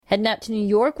Heading out to New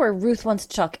York, where Ruth wants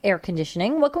to talk air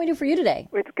conditioning. What can we do for you today?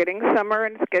 It's getting summer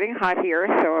and it's getting hot here,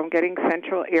 so I'm getting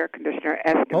central air conditioner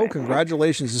estimates. Oh,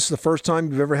 congratulations. This is the first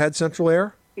time you've ever had central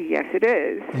air? Yes, it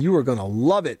is. You are going to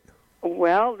love it.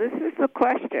 Well, this is the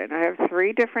question. I have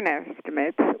 3 different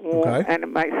estimates, Okay.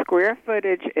 and my square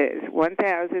footage is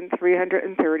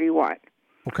 1,331.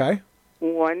 Okay.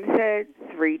 One said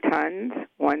 3 tons,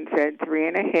 one said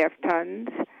 3.5 tons,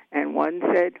 and one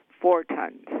said 4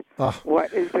 tons.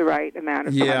 What is the right amount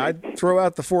of tonnage? I'd throw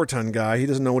out the 4-ton guy. He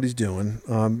doesn't know what he's doing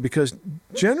because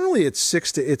generally it's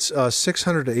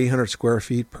 600 to 800 square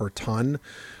feet per ton.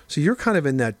 So you're kind of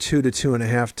in that 2 to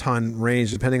 2.5 ton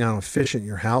range, depending on how efficient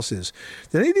your house is.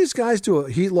 Did any of these guys do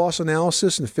a heat loss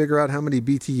analysis and figure out how many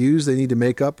BTUs they need to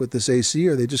make up with this AC,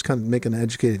 or are they just kind of making an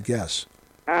educated guess?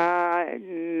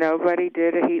 Nobody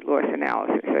did a heat loss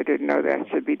analysis. I didn't know that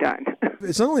should be done.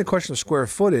 It's not only a question of square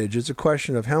footage, it's a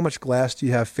question of how much glass do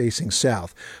you have facing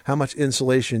south? How much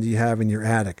insulation do you have in your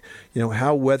attic? You know,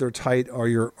 how weather tight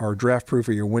are draft proof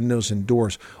are your windows and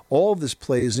doors? All of this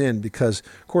plays in because,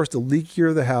 of course, the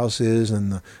leakier the house is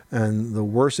and the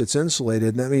worse it's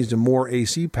insulated, and that means the more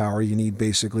AC power you need,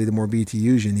 basically, the more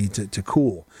BTUs you need to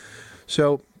cool.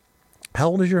 So how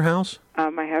old is your house?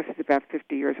 My house is about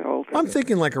 50 years old. I'm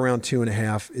thinking like around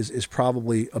 2.5 is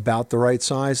probably about the right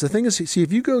size. The thing is, see,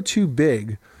 if you go too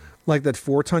big, like that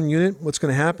 4-ton unit, what's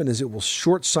going to happen is it will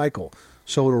short cycle.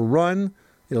 So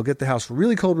it'll get the house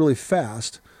really cold really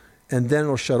fast, and then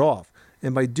it'll shut off.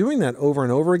 And by doing that over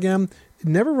and over again, it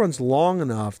never runs long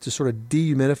enough to sort of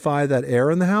dehumidify that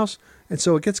air in the house. And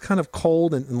so it gets kind of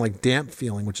cold and like damp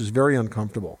feeling, which is very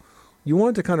uncomfortable. You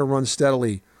want it to kind of run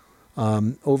steadily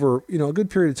over a good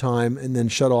period of time, and then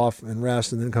shut off and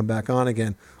rest, and then come back on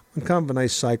again on kind of a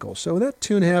nice cycle. So that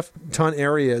 2.5 ton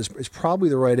area is probably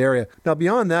the right area. Now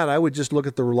beyond that, I would just look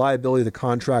at the reliability of the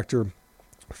contractor,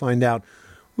 find out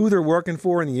who they're working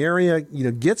for in the area,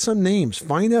 get some names,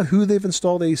 find out who they've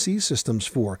installed AC systems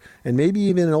for, and maybe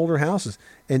even in older houses.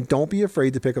 And don't be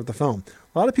afraid to pick up the phone.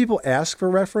 A lot of people ask for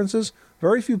references.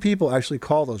 Very few people actually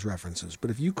call those references.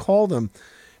 But if you call them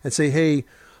and say, hey,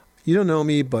 you don't know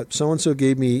me, but so-and-so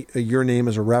gave me your name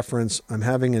as a reference. I'm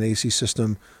having an AC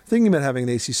system, thinking about having an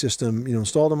AC system,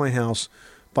 installed in my house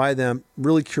by them.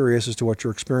 Really curious as to what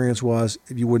your experience was.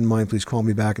 If you wouldn't mind, please call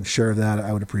me back and share that.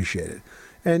 I would appreciate it.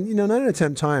 And, 9 out of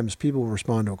 10 times, people will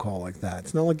respond to a call like that.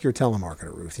 It's not like you're a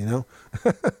telemarketer, Ruth,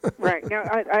 Right. Now,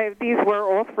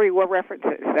 all 3 were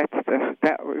references.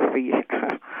 That was the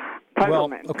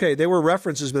puzzlement. Well, okay, they were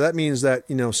references, but that means that,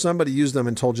 somebody used them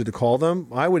and told you to call them.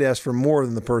 I would ask for more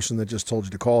than the person that just told you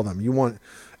to call them. You want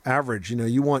average,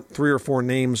 you want 3 or 4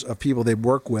 names of people they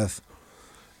work with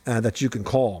that you can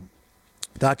call.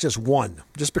 Not just one.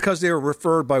 Just because they were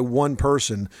referred by one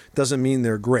person doesn't mean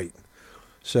they're great.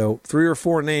 So 3 or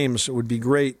 4 names would be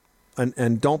great,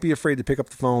 and don't be afraid to pick up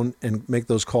the phone and make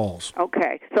those calls.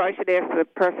 Okay. So I should ask the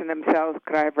person themselves,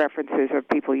 could I have references of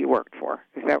people you worked for?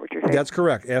 Is that what you're saying? That's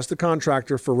correct. Ask the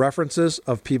contractor for references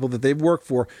of people that they've worked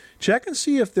for. Check and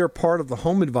see if they're part of the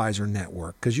Home Advisor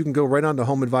network, because you can go right on to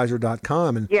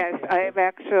homeadvisor.com. Yes, I've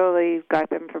actually got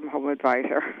them from Home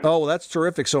Advisor. Oh, well, that's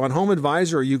terrific. So on Home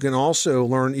Advisor, you can also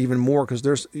learn even more, because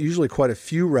there's usually quite a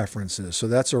few references. So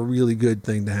that's a really good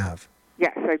thing to have.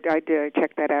 Yes, I did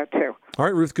check that out, too. All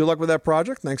right, Ruth, good luck with that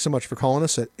project. Thanks so much for calling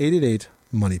us at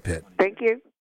 888-MONEY-PIT. Thank you.